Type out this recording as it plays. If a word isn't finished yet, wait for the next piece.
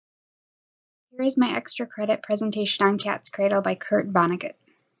Here is my extra credit presentation on Cat's Cradle by Kurt Vonnegut.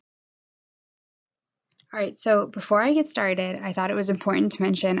 Alright, so before I get started, I thought it was important to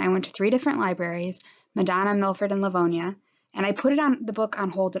mention I went to 3 different libraries, Madonna, Milford, and Livonia, and I put the book on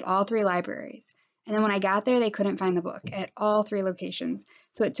hold at all 3 libraries. And then when I got there, they couldn't find the book at all 3 locations.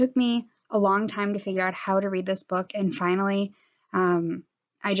 So it took me a long time to figure out how to read this book, and finally,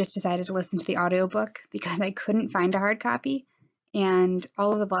 I just decided to listen to the audiobook because I couldn't find a hard copy. And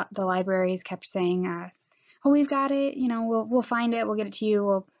all of the libraries kept saying, oh, we've got it, we'll find it, we'll get it to you,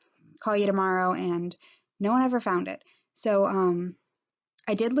 we'll call you tomorrow, and no one ever found it. So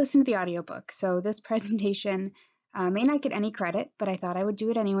I did listen to the audiobook, so this presentation may not get any credit, but I thought I would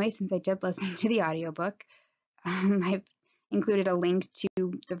do it anyway since I did listen to the audiobook. I've included a link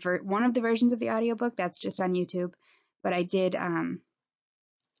to one of the versions of the audiobook that's just on YouTube, but I did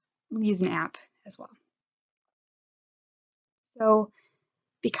use an app as well. So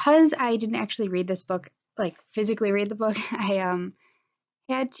because I didn't actually read this book, like physically read the book, I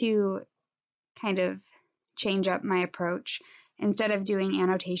had to kind of change up my approach. Instead of doing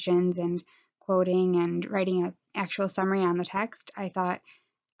annotations and quoting and writing an actual summary on the text, I thought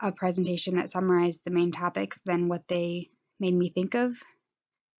a presentation that summarized the main topics, then what they made me think of,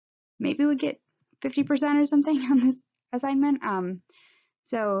 maybe would get 50% or something on this assignment.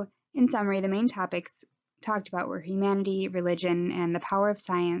 So in summary, the main topics talked about were humanity, religion, and the power of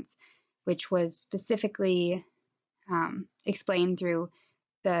science, which was specifically explained through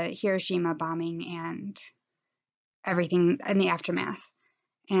the Hiroshima bombing and everything in the aftermath.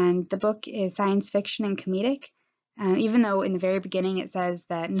 And the book is science fiction and comedic, even though in the very beginning it says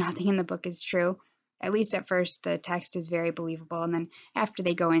that nothing in the book is true. At least at first the text is very believable, and then after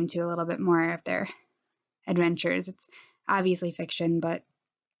they go into a little bit more of their adventures, it's obviously fiction, but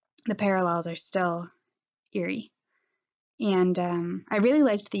the parallels are still eerie. And I really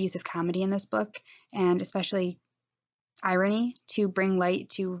liked the use of comedy in this book, and especially irony, to bring light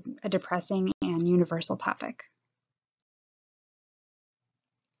to a depressing and universal topic.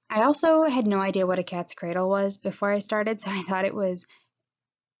 I also had no idea what a cat's cradle was before I started, so I thought it was,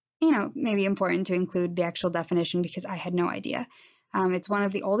 maybe important to include the actual definition because I had no idea. It's one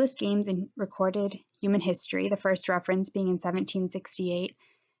of the oldest games in recorded human history, the first reference being in 1768,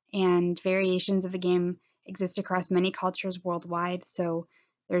 and variations of the game exist across many cultures worldwide, so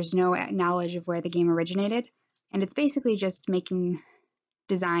there's no knowledge of where the game originated. And it's basically just making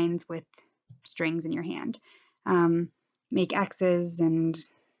designs with strings in your hand. Make X's and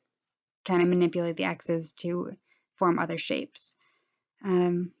kind of manipulate the X's to form other shapes.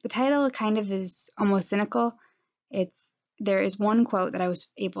 The title kind of is almost cynical. There is one quote that I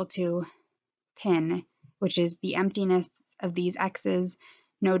was able to pin, which is the emptiness of these X's,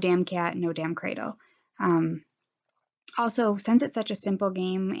 no damn cat, no damn cradle. Also, since it's such a simple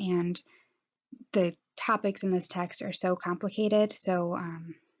game and the topics in this text are so complicated, so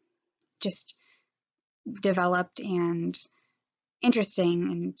just developed and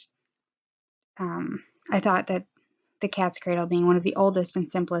interesting, and I thought that the Cat's Cradle, being one of the oldest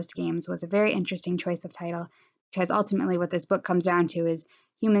and simplest games, was a very interesting choice of title, because ultimately what this book comes down to is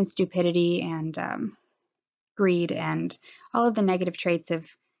human stupidity and greed and all of the negative traits of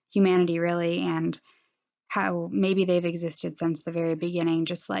humanity, really, and how maybe they've existed since the very beginning,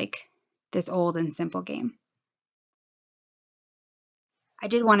 just like this old and simple game. I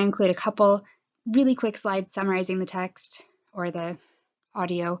did want to include a couple really quick slides summarizing the text or the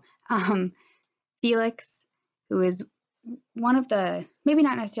audio. Felix, who is one of the, maybe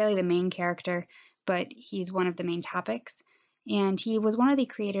not necessarily the main character, but he's one of the main topics, and he was one of the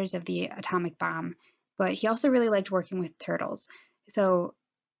creators of the atomic bomb, but he also really liked working with turtles. So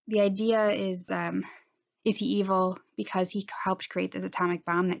the idea is he evil because he helped create this atomic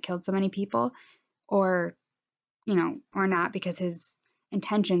bomb that killed so many people, or not, because his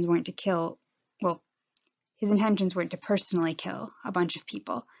intentions weren't to kill, his intentions weren't to personally kill a bunch of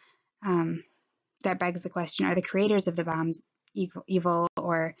people. That begs the question, are the creators of the bombs evil,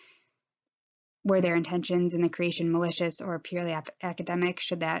 or were their intentions in the creation malicious or purely academic?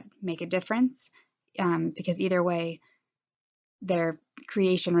 Should that make a difference? Because either way, their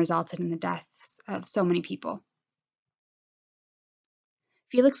creation resulted in the deaths of so many people.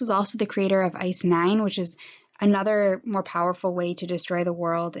 Felix was also the creator of Ice 9, which is another more powerful way to destroy the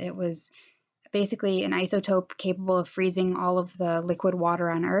world. It was basically an isotope capable of freezing all of the liquid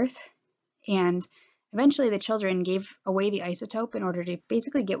water on Earth. And eventually the children gave away the isotope in order to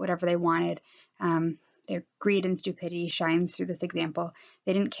basically get whatever they wanted. Their greed and stupidity shines through this example.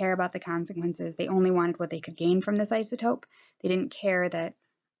 They didn't care about the consequences. They only wanted what they could gain from this isotope. They didn't care that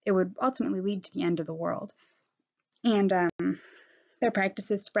it would ultimately lead to the end of the world. And their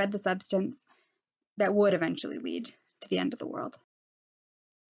practices spread the substance that would eventually lead to the end of the world.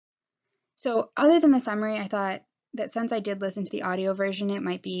 So other than the summary, I thought that since I did listen to the audio version, it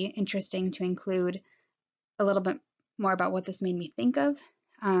might be interesting to include a little bit more about what this made me think of,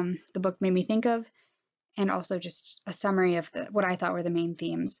 the book made me think of, and also just a summary of what I thought were the main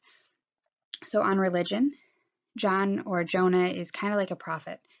themes. So on religion, John, or Jonah, is kind of like a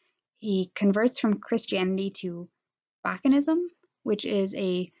prophet. He converts from Christianity to Bacanism, which is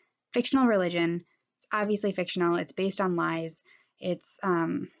a fictional religion. It's obviously fictional. It's based on lies. It's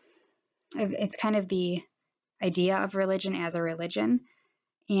kind of the idea of religion as a religion.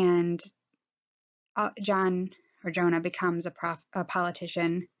 And John, or Jonah, becomes a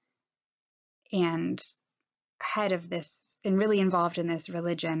politician and head of this, and really involved in this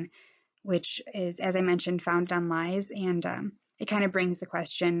religion, which is, as I mentioned, founded on lies. And it kind of brings the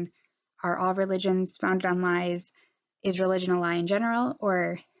question, are all religions founded on lies? Is religion a lie in general?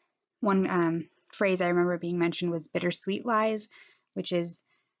 Or one phrase I remember being mentioned was bittersweet lies, which is,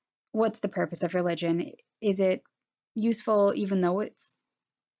 what's the purpose of religion? Is it useful even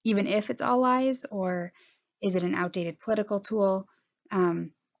if it's all lies, or is it an outdated political tool?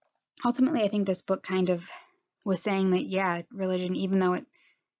 Ultimately, I think this book kind of was saying that, yeah, religion, even though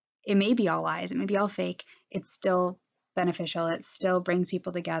it may be all lies, it may be all fake, it's still beneficial, it still brings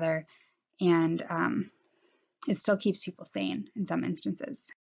people together, and it still keeps people sane in some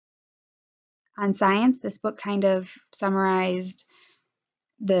instances. On science, this book kind of summarized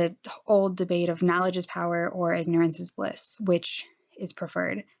the old debate of knowledge is power or ignorance is bliss, which is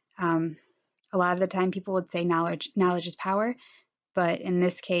preferred. A lot of the time people would say knowledge is power, but in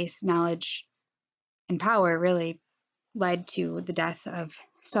this case, knowledge and power really led to the death of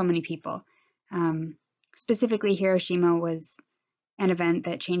so many people. Specifically, Hiroshima was an event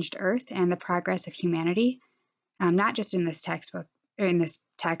that changed Earth and the progress of humanity, not just in this textbook or in this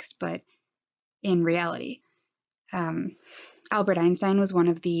text, but in reality. Albert Einstein was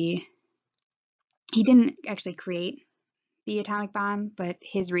he didn't actually create the atomic bomb, but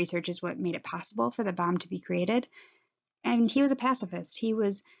his research is what made it possible for the bomb to be created. And he was a pacifist. He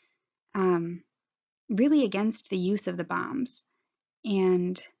was really against the use of the bombs.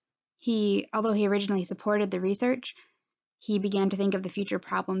 And although he originally supported the research, he began to think of the future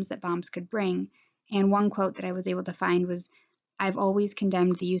problems that bombs could bring. And one quote that I was able to find was, "I've always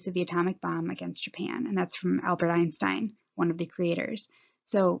condemned the use of the atomic bomb against Japan." And that's from Albert Einstein, one of the creators.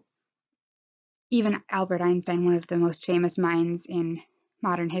 So even Albert Einstein, one of the most famous minds in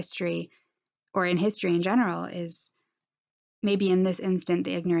modern history, or in history in general, is maybe in this instant,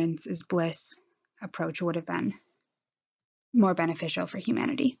 the ignorance is bliss approach would have been more beneficial for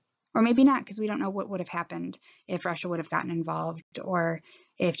humanity. Or maybe not, because we don't know what would have happened if Russia would have gotten involved, or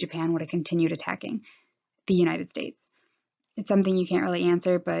if Japan would have continued attacking the United States. It's something you can't really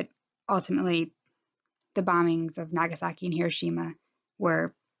answer, but ultimately the bombings of Nagasaki and Hiroshima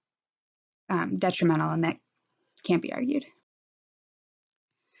were detrimental, and that can't be argued.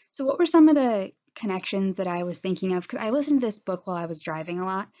 So what were some of the connections that I was thinking of? Because I listened to this book while I was driving a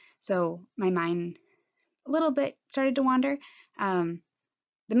lot, so my mind a little bit started to wander.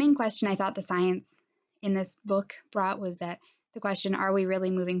 The main question I thought the science in this book brought was that the question, are we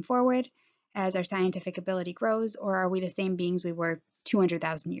really moving forward as our scientific ability grows, or are we the same beings we were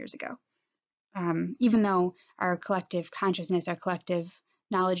 200,000 years ago? Even though our collective consciousness, our collective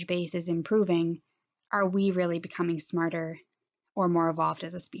knowledge base is improving, are we really becoming smarter or more evolved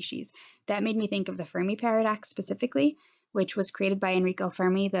as a species? That made me think of the Fermi paradox specifically, which was created by Enrico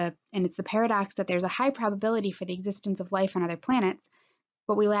Fermi, and it's the paradox that there's a high probability for the existence of life on other planets,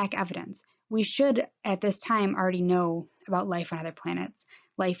 but we lack evidence. We should, at this time, already know about life on other planets,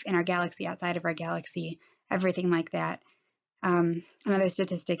 life in our galaxy, outside of our galaxy, everything like that. Another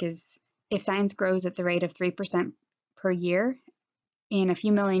statistic is, if science grows at the rate of 3% per year, in a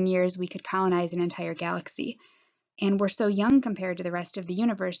few million years, we could colonize an entire galaxy. And we're so young compared to the rest of the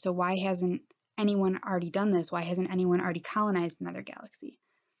universe, so why hasn't anyone already done this? Why hasn't anyone already colonized another galaxy?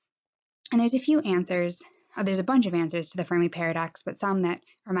 And there's a few answers. There's a bunch of answers to the Fermi paradox, but some that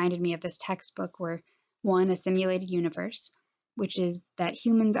reminded me of this textbook were, one, a simulated universe, which is that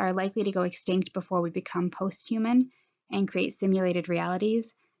humans are likely to go extinct before we become post-human and create simulated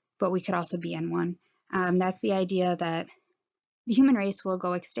realities, but we could also be in one. That's the idea that the human race will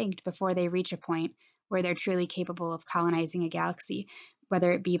go extinct before they reach a point where they're truly capable of colonizing a galaxy,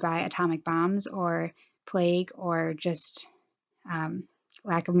 whether it be by atomic bombs or plague or just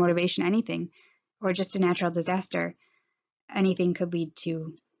lack of motivation, anything, or just a natural disaster. Anything could lead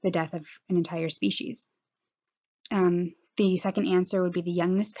to the death of an entire species. The second answer would be the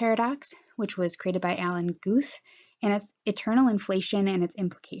youngness paradox, which was created by Alan Guth, and its eternal inflation and its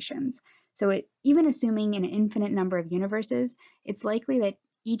implications. So even assuming an infinite number of universes, it's likely that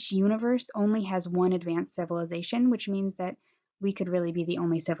each universe only has one advanced civilization, which means that we could really be the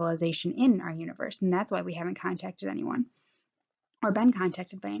only civilization in our universe, and that's why we haven't contacted anyone or been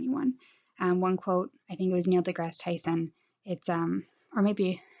contacted by anyone. One quote, I think it was Neil deGrasse Tyson, it's, or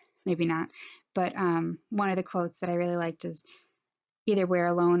maybe not, but one of the quotes that I really liked is, either we're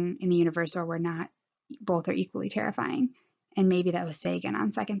alone in the universe or we're not. Both are equally terrifying. And maybe that was Sagan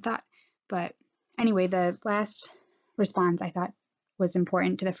on second thought. But anyway, the last response I thought was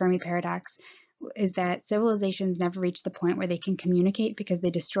important to the Fermi paradox is that civilizations never reach the point where they can communicate because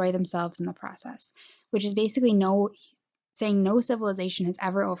they destroy themselves in the process, which is basically saying no civilization has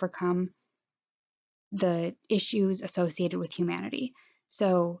ever overcome the issues associated with humanity.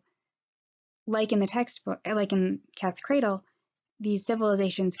 So like in the textbook, like in Cat's Cradle, these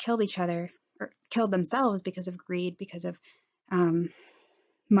civilizations killed each other or killed themselves because of greed, because of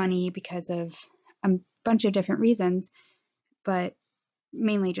money, because of a bunch of different reasons, but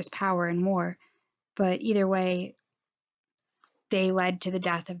mainly just power and war. But either way, they led to the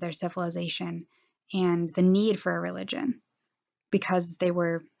death of their civilization and the need for a religion because they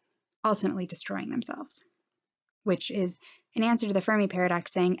were ultimately destroying themselves, which is an answer to the Fermi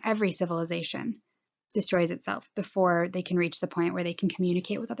paradox, saying every civilization destroys itself before they can reach the point where they can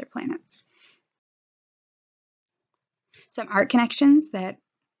communicate with other planets. Some art connections that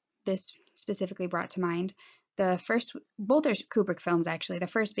this specifically brought to mind. The first, both are Kubrick films actually, the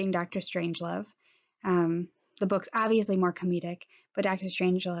first being Dr. Strangelove. The book's obviously more comedic, but Dr.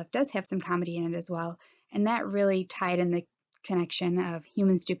 Strangelove does have some comedy in it as well, and that really tied in the connection of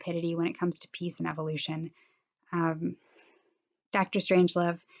human stupidity when it comes to peace and evolution. Dr.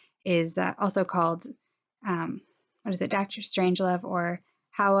 Strangelove is also called, Dr. Strangelove, or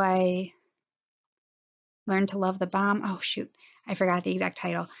How I Learned to Love the Bomb. Oh, shoot, I forgot the exact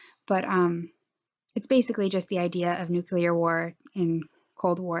title. But it's basically just the idea of nuclear war in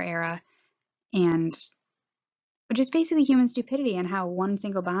Cold War era, and just basically human stupidity and how one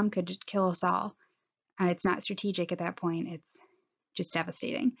single bomb could kill us all. It's not strategic at that point. It's just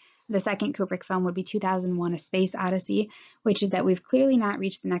devastating. The second Kubrick film would be 2001: A Space Odyssey, which is that we've clearly not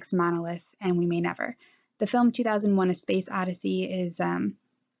reached the next monolith, and we may never. The film 2001: A Space Odyssey is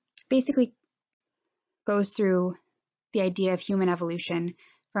basically goes through the idea of human evolution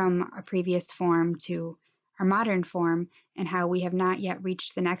from a previous form to our modern form, and how we have not yet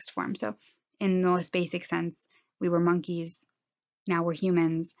reached the next form. So in the most basic sense, we were monkeys, now we're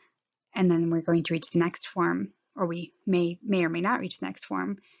humans, and then we're going to reach the next form, or we may or may not reach the next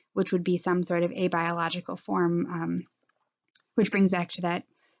form, which would be some sort of abiological form, which brings back to that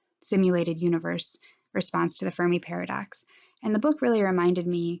simulated universe response to the Fermi paradox. And the book really reminded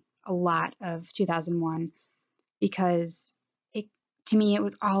me a lot of 2001 because to me it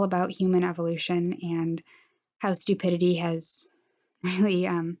was all about human evolution and how stupidity has really,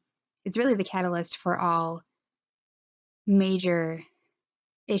 it's really the catalyst for all major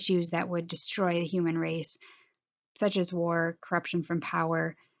issues that would destroy the human race, such as war, corruption from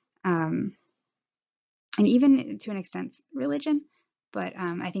power, and even to an extent religion. But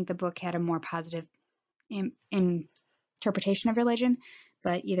I think the book had a more positive interpretation of religion.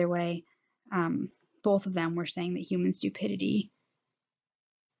 But either way, both of them were saying that human stupidity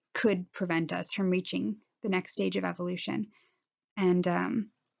could prevent us from reaching the next stage of evolution. And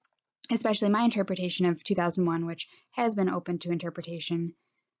especially my interpretation of 2001, which has been open to interpretation.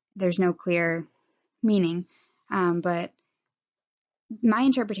 There's no clear meaning, but my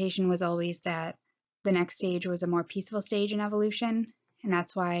interpretation was always that the next stage was a more peaceful stage in evolution, and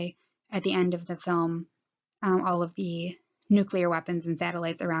that's why at the end of the film, all of the nuclear weapons and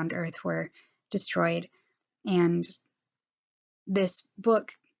satellites around Earth were destroyed. And this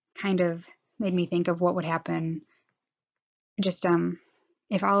book kind of made me think of what would happen just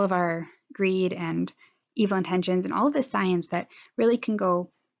if all of our greed and evil intentions and all of the science that really can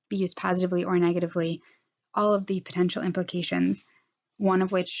be used positively or negatively, all of the potential implications, one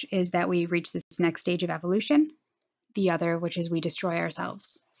of which is that we reach this next stage of evolution, the other of which is we destroy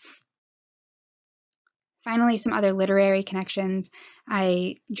ourselves. Finally, some other literary connections.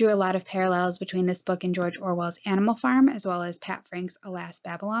 I drew a lot of parallels between this book and George Orwell's Animal Farm, as well as Pat Frank's Alas,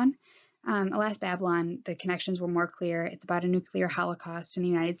 Babylon. Alas, Babylon, the connections were more clear. It's about a nuclear holocaust in the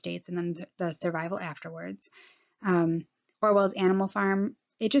United States and then the survival afterwards. Orwell's Animal Farm,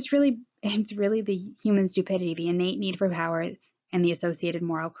 it's really the human stupidity, the innate need for power, and the associated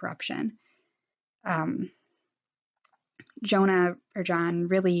moral corruption. John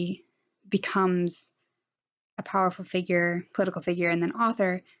really becomes a powerful figure, political figure, and then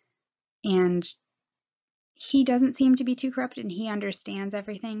author, and he doesn't seem to be too corrupt and he understands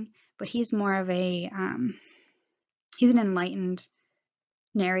everything, but he's more of he's an enlightened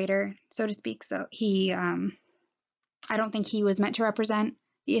narrator, so to speak. So I don't think he was meant to represent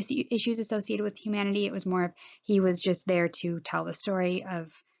the issues associated with humanity. It was more of he was just there to tell the story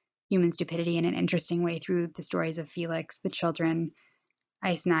of human stupidity in an interesting way through the stories of Felix, the children,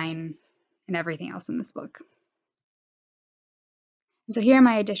 Ice Nine, and everything else in this book. And so here are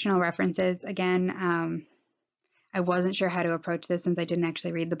my additional references. Again, I wasn't sure how to approach this since I didn't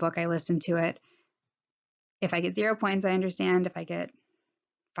actually read the book. I listened to it. If I get 0 points, I understand. If I get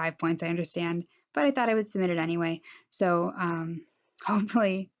 5 points, I understand. But I thought I would submit it anyway. So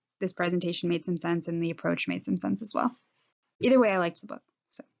hopefully this presentation made some sense and the approach made some sense as well. Either way, I liked the book.